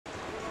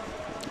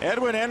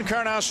Edwin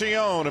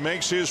Encarnacion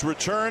makes his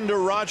return to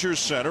Rogers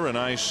Center. A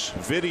nice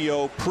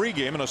video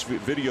pregame, a nice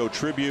video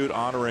tribute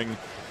honoring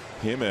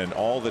him and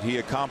all that he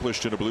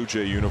accomplished in a Blue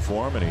Jay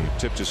uniform. And he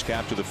tipped his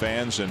cap to the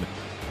fans, and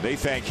they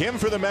thank him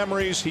for the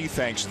memories. He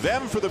thanks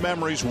them for the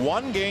memories.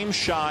 One game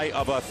shy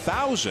of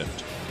 1,000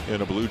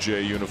 in a Blue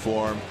Jay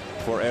uniform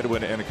for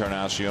Edwin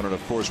Encarnacion, and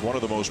of course one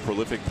of the most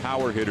prolific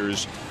power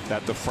hitters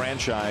that the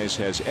franchise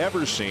has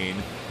ever seen.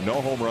 No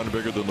home run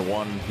bigger than the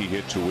one he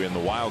hit to win the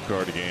wild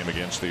card game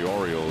against the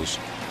Orioles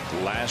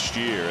last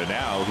year, and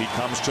now he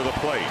comes to the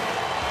plate.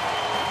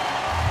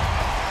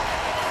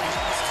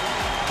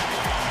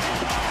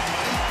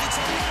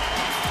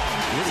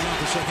 Leading off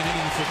the second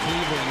inning for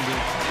Cleveland,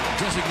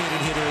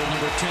 designated hitter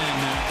number 10,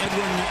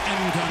 Edwin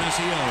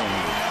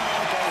Encarnacion.